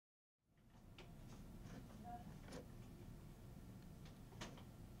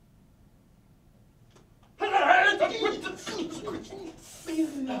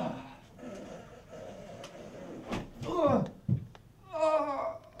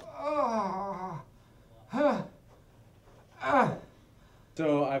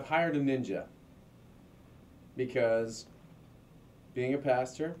So I've hired a ninja because being a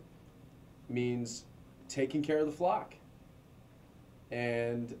pastor means taking care of the flock.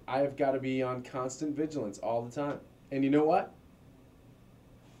 And I've got to be on constant vigilance all the time. And you know what?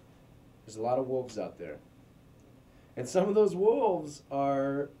 There's a lot of wolves out there. And some of those wolves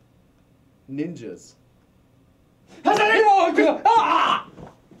are ninjas.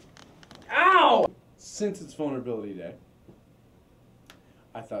 Ow! Since it's Vulnerability Day,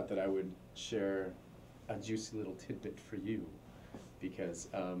 I thought that I would share a juicy little tidbit for you because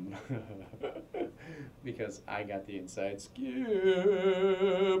because I got the inside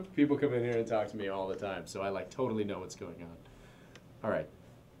scoop. People come in here and talk to me all the time, so I like totally know what's going on. All right.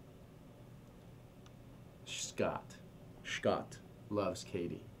 Scott loves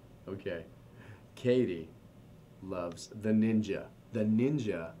Katie. Okay. Katie loves the ninja. The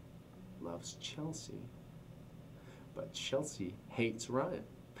ninja loves Chelsea. But Chelsea hates Ryan.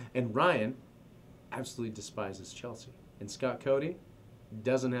 And Ryan absolutely despises Chelsea. And Scott Cody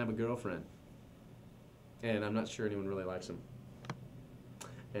doesn't have a girlfriend. And I'm not sure anyone really likes him.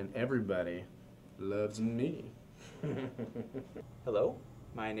 And everybody loves me. Hello,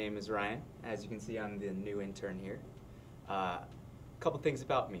 my name is Ryan. As you can see, I'm the new intern here. Couple things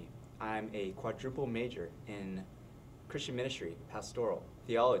about me. I'm a quadruple major in Christian ministry, pastoral,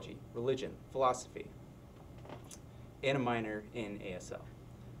 theology, religion, philosophy, and a minor in ASL.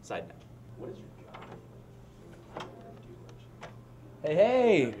 Side note. What is your job?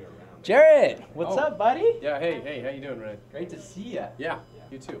 Hey, Jared, what's up, buddy? Yeah, hey, how you doing, Ryan? Great to see you. Yeah,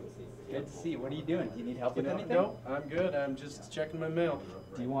 you too. Good to see you. What are you doing? Do you need help with anything? No, I'm good. I'm just checking my mail.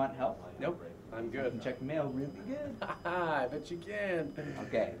 Do you want help? Nope, I'm good. I can check the mail really good. I bet you can.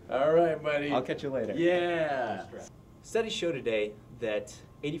 Okay. All right, buddy. I'll catch you later. Yeah. Studies show today that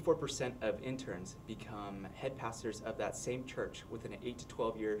 84% of interns become head pastors of that same church within an 8 to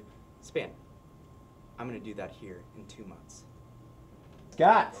 12 year span. I'm going to do that here in 2 months.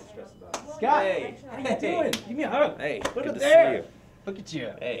 Scott! Scott! Hey! How you doing? Give me a hug. Hey, Look good at to there. see you. Look at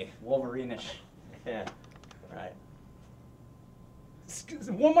you. Hey, Wolverine-ish. Yeah. Right.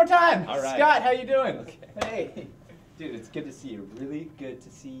 One more time. All right. Scott, how you doing? Okay. Hey. Dude, it's good to see you. Really good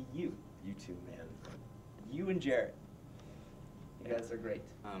to see you. You too, man. You and Jared. You guys are great.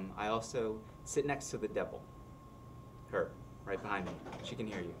 I also sit next to the devil. Her, right behind me. She can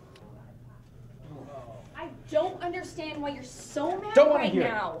hear you. I don't understand why you're so mad Don't wanna right hear it.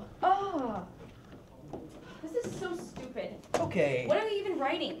 now. Oh, this is so stupid. Okay. What are you even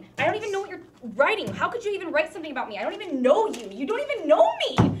writing? I don't even know what you're writing. How could you even write something about me? I don't even know you. You don't even know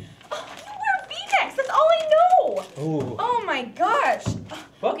me. Oh, you wear V-necks. That's all I know. Ooh. Oh my gosh.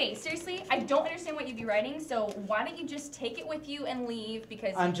 What? Okay, seriously, I don't understand what you'd be writing, so why don't you just take it with you and leave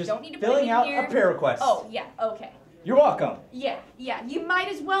because I'm you just don't need to put it filling in out here. a prayer request. Oh, yeah, okay. You're welcome. Yeah, you might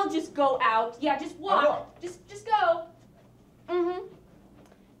as well just go out. Yeah, just walk. Just go. Mm-hmm.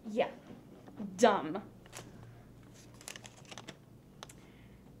 Yeah. Dumb.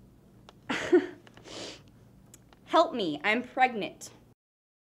 Help me, I'm pregnant.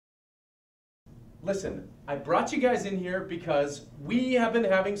 Listen, I brought you guys in here because we have been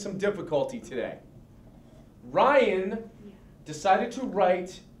having some difficulty today. Ryan decided to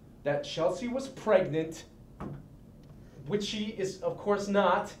write that Chelsea was pregnant, which she is, of course,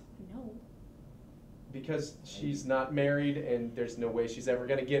 not. No. Because she's not married and there's no way she's ever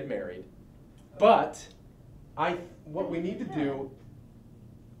going to get married. But what we need to do,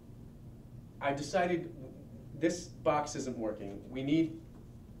 I decided this box isn't working. We need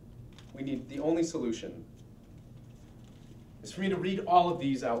the only solution is for me to read all of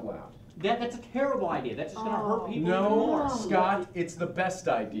these out loud. That's a terrible idea. That's just going to hurt people even No, more. Scott, it's the best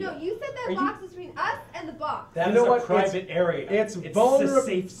idea. No, you said that box is between us and the box. That You is know a what? private area. It's a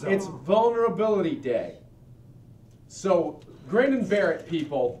safe zone. It's Vulnerability Day. So, grin and bear it,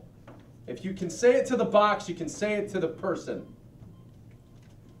 people. If you can say it to the box, you can say it to the person.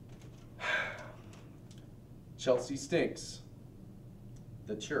 Chelsea stinks.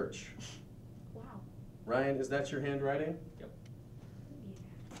 The church. Wow. Ryan, is that your handwriting? Yep.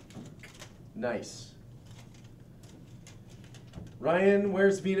 Nice. Ryan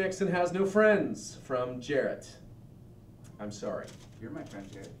wears V-necks and has no friends, from Jarrett. I'm sorry. You're my friend,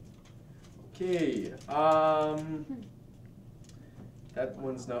 Jared. Okay, that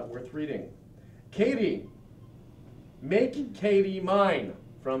one's not worth reading. Katie, make Katie mine,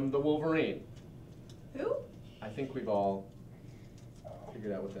 from the Wolverine. Who? I think we've all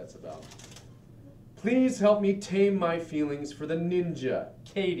figured out what that's about. Please help me tame my feelings for the ninja,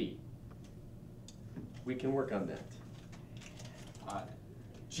 Katie. We can work on that.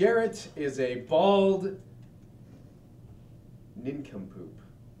 Jarrett is a bald nincompoop.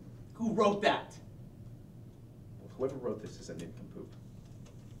 Who wrote that? Whoever wrote this is a nincompoop.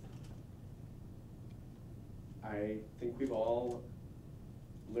 I think we've all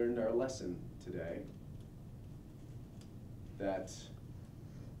learned our lesson today that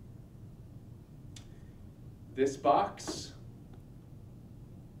this box,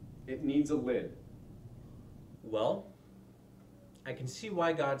 it needs a lid. Well, I can see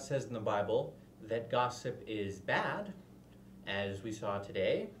why God says in the Bible that gossip is bad. As we saw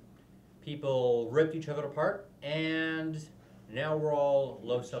today, people ripped each other apart, and now we're all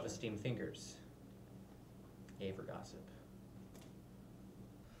low self-esteem thinkers. Yay for gossip.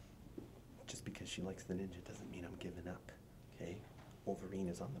 Just because she likes the ninja doesn't mean I'm giving up, okay? Wolverine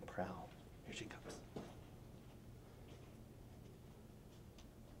is on the prowl. Here she comes.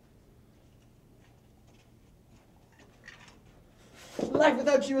 Life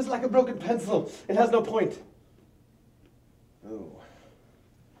without you is like a broken pencil. It has no point. Oh.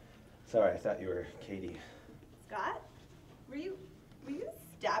 Sorry, I thought you were Katie. Scott? Were you gonna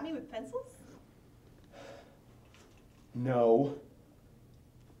stab me with pencils? No.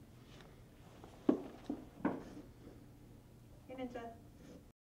 Hey, Ninja.